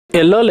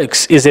A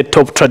Rolex is a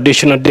top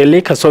traditional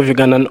delicacy of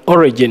Ugandan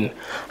origin,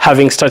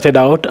 having started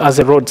out as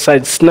a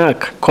roadside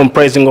snack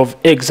comprising of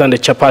eggs and a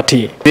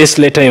chapati. This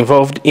later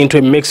evolved into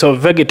a mix of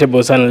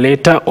vegetables, and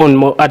later on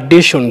more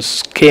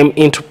additions came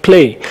into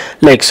play,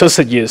 like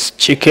sausages,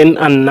 chicken,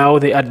 and now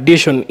the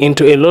addition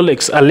into a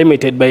Rolex are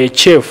limited by a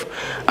chef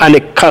and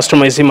a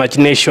customer's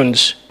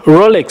imaginations.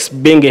 Rolex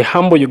being a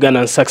humble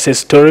Ugandan success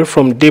story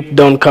from deep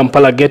down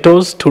Kampala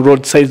ghettos to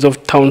roadsides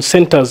of town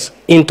centers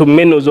into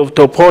menus of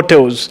top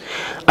hotels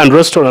and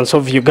restaurants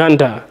of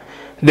Uganda.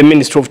 The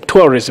Ministry of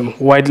Tourism,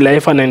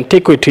 Wildlife and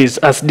Antiquities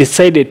has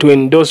decided to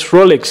endorse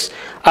Rolex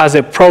as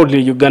a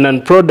proudly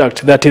Ugandan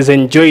product that is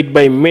enjoyed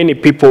by many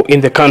people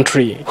in the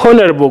country.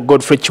 Honorable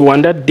Godfrey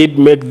Chiwanda did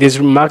make these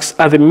remarks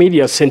at the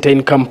media center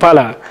in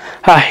Kampala,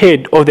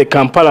 ahead of the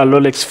Kampala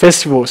Rolex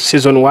Festival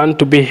Season 1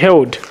 to be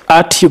held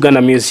at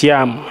Uganda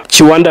Museum.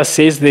 Chiwanda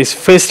says this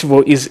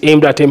festival is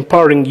aimed at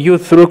empowering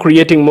youth through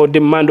creating more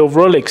demand of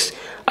Rolex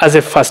as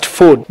a fast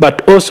food,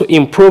 but also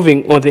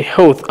improving on the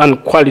health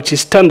and quality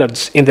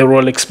standards in the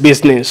Rolex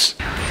business.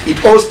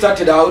 It all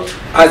started out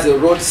as a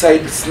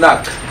roadside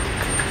snack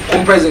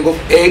comprising of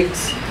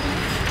eggs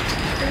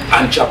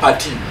and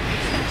chapati.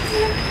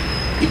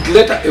 It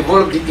later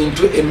evolved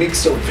into a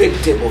mix of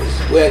vegetables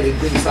where they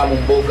bring some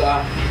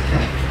mboga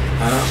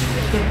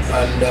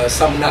and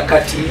some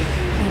nakati,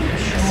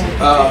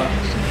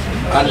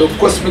 and of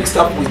course mixed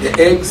up with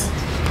the eggs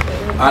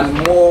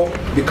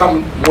and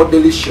become more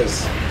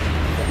delicious.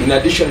 In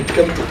addition, it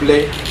came to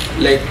play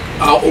like,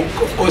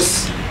 of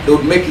course, they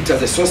would make it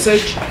as a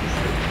sausage,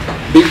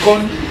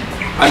 bacon,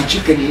 and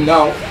chicken,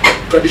 now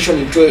tradition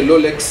into a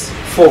Rolex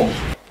form.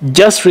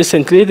 Just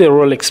recently, the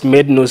Rolex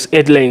made news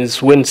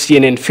headlines when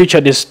CNN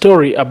featured a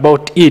story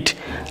about it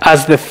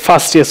as the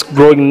fastest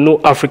growing new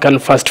African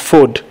fast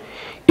food.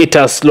 It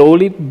has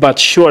slowly but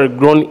surely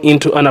grown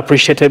into an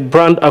appreciated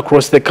brand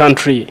across the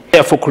country,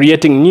 therefore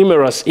creating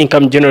numerous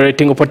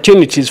income-generating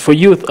opportunities for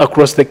youth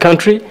across the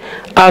country,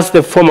 as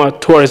the former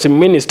tourism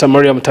minister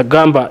Mariam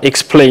Tagamba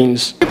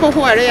explains. People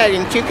who are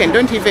rearing chicken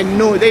don't even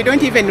know, they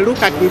don't even look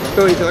at these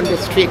boys on the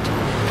street.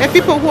 The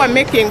people who are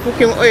making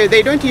cooking oil,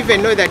 they don't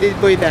even know that these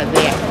boys are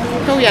there.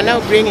 So we are now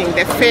bringing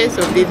the face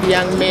of these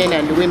young men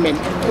and women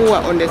who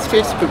are on the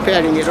streets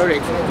preparing a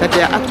Rolex, that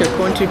they are actually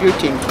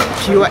contributing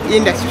to your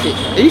industry.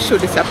 You should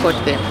support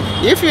them.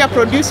 If you are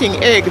producing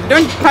eggs,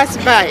 don't pass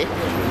by.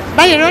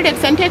 Buy a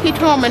Rolex and take it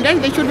home, and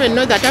then the children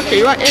know that after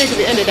your eggs,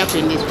 they ended up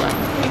in this one.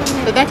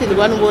 So that is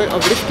one way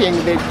of lifting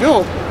the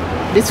job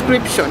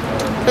description,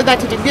 so that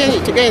it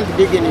gains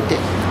dignity.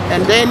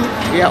 And then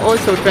we are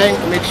also trying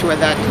to make sure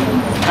that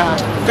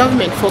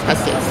government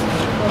focuses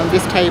on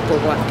this type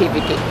of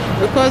activity,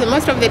 because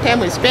most of the time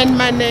we spend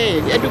money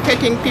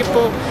educating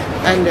people,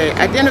 and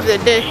at the end of the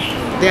day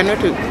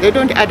they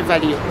don't add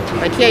value.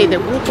 But here is a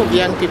group of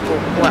young people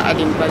who are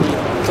adding value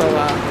to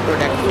our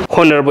product.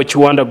 Honorable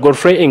Chiwanda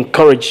Godfrey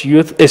encouraged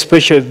youth,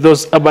 especially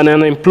those urban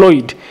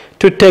unemployed,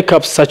 to take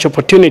up such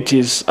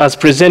opportunities as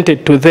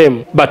presented to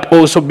them, but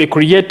also be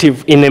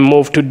creative in a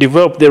move to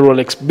develop the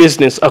Rolex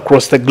business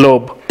across the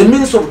globe. The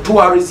Minister of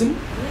Tourism,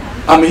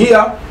 I'm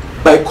here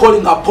by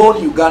calling upon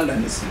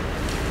Ugandans,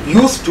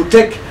 youth, to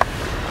take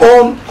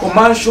on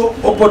commercial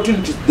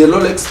opportunities the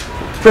Rolex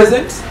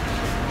presents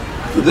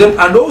to them,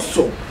 and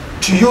also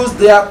to use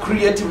their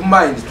creative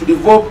minds to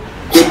develop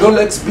the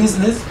Rolex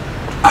business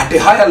at a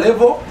higher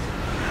level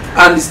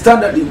and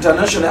standard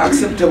internationally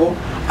acceptable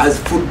as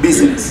food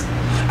business.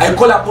 I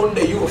call upon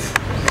the youth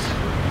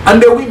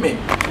and the women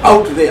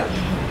out there,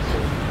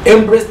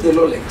 embrace the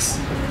Rolex,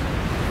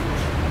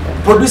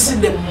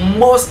 producing the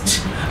most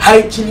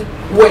hygienic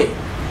way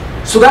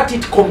so that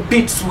it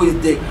competes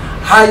with the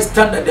high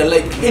standard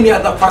like any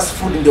other fast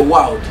food in the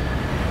world.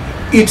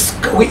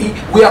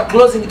 We are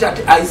closing it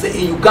as a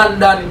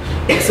Ugandan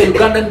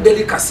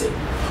delicacy.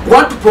 We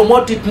want to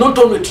promote it not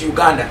only to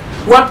Uganda,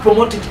 we want to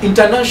promote it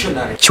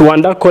internationally.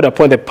 Chiwanda called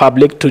upon the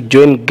public to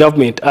join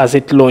government as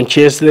it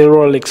launches the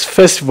Rolex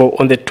Festival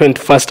on the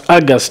 21st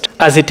August,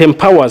 as it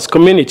empowers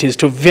communities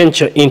to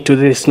venture into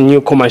this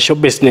new commercial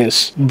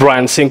business.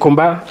 Brian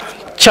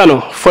Sinkumba,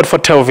 Channel 44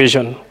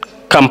 Television,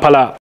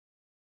 Kampala.